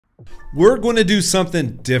We're going to do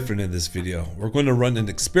something different in this video. We're going to run an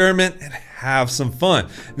experiment and have some fun.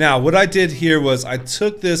 Now, what I did here was I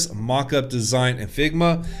took this mock-up design in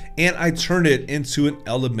Figma and I turned it into an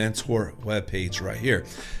Elementor web page right here.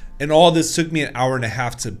 And all this took me an hour and a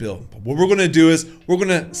half to build. But what we're gonna do is we're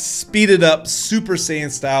gonna speed it up Super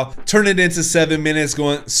Saiyan style, turn it into 7 minutes,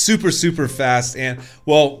 going super fast. And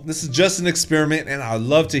well, this is just an experiment and I'd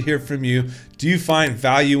love to hear from you. Do you find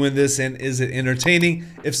value in this and is it entertaining?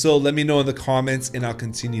 If so, let me know in the comments and I'll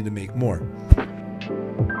continue to make more.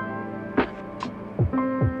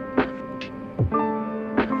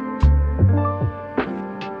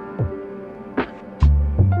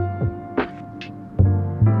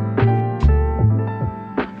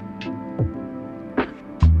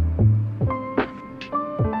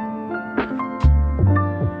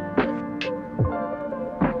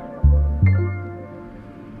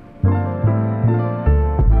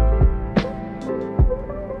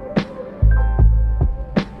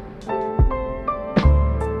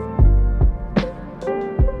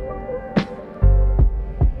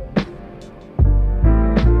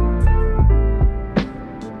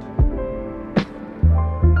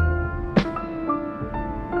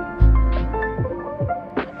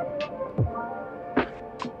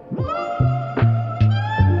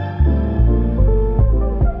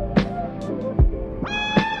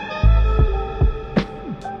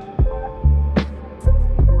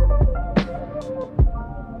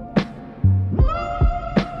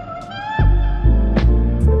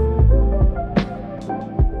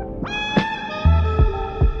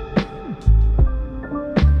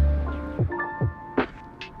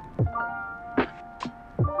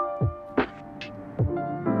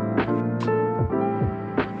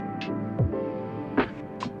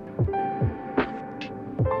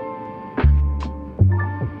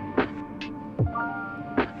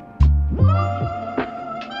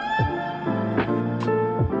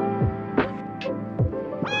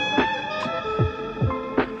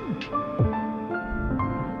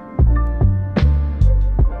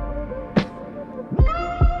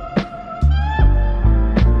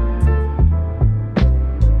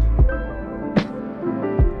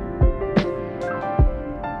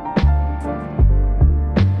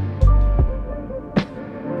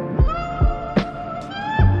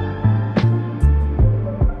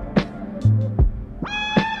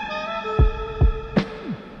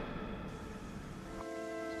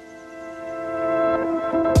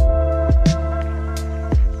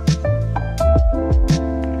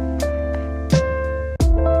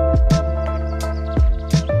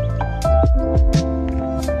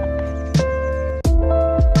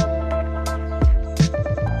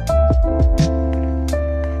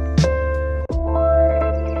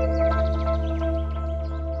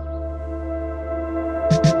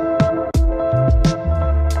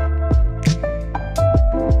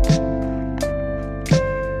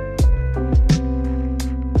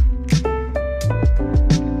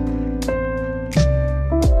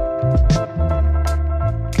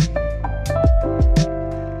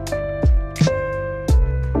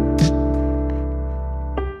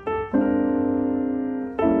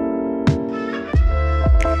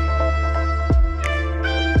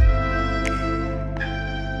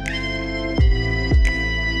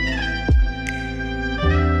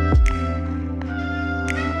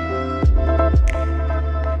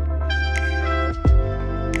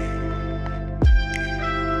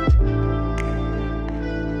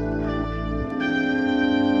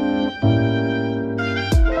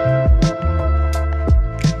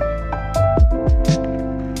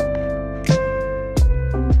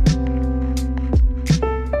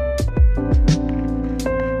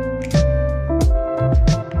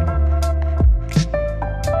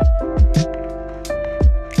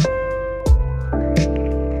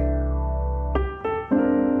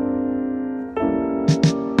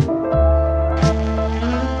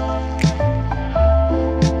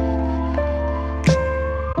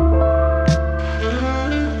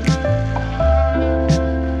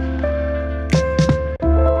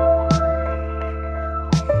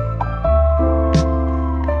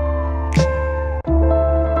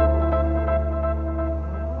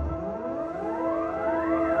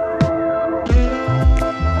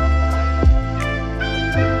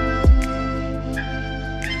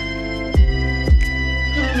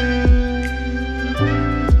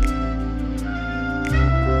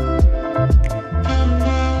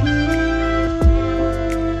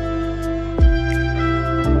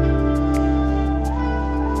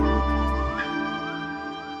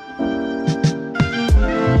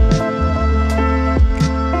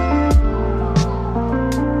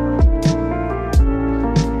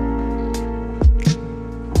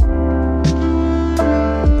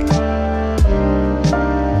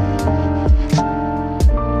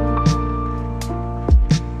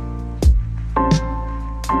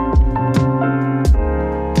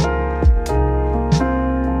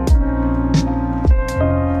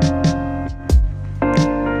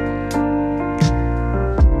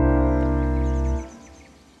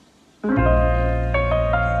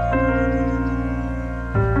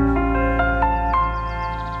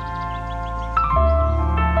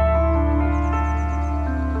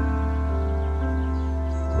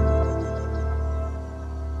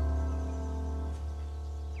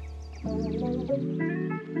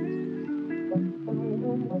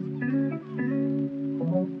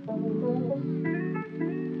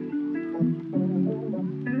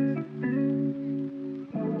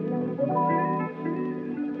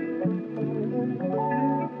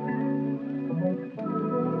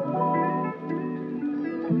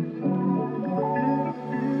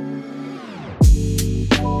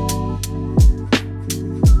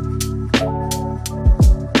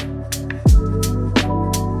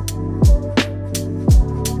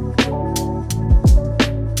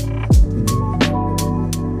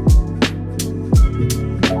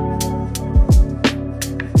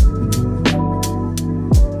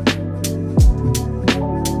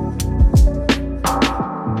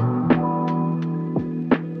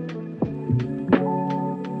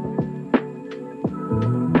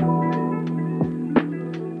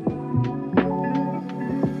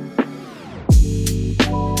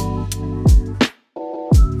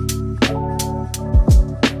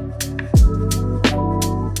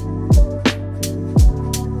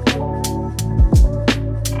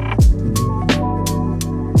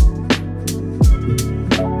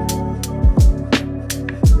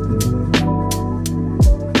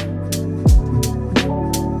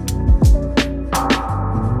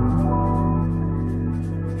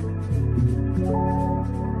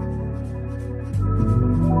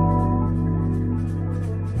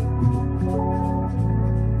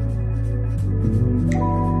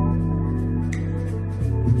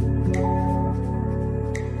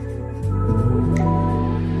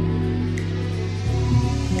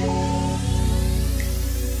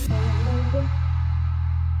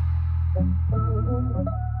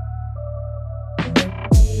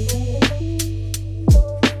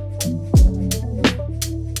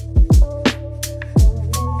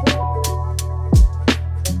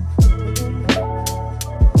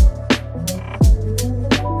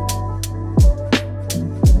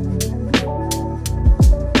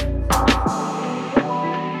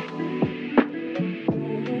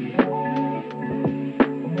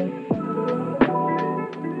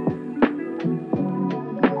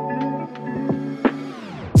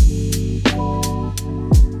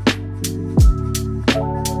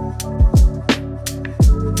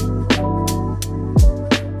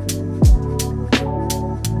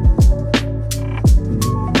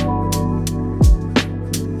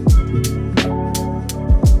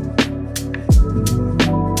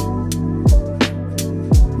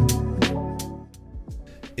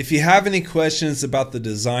 If you have any questions about the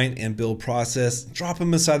design and build process, drop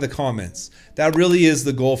them inside the comments. That really is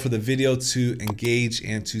the goal for the video, to engage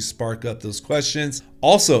and to spark up those questions.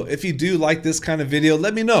 Also, if you do like this kind of video,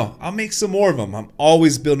 let me know. I'll make some more of them. I'm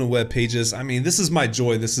always building web pages. I mean, this is my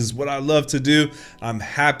joy. This is what I love to do. I'm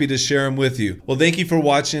happy to share them with you. Well, thank you for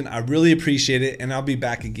watching. I really appreciate it, and I'll be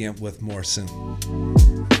back again with more soon.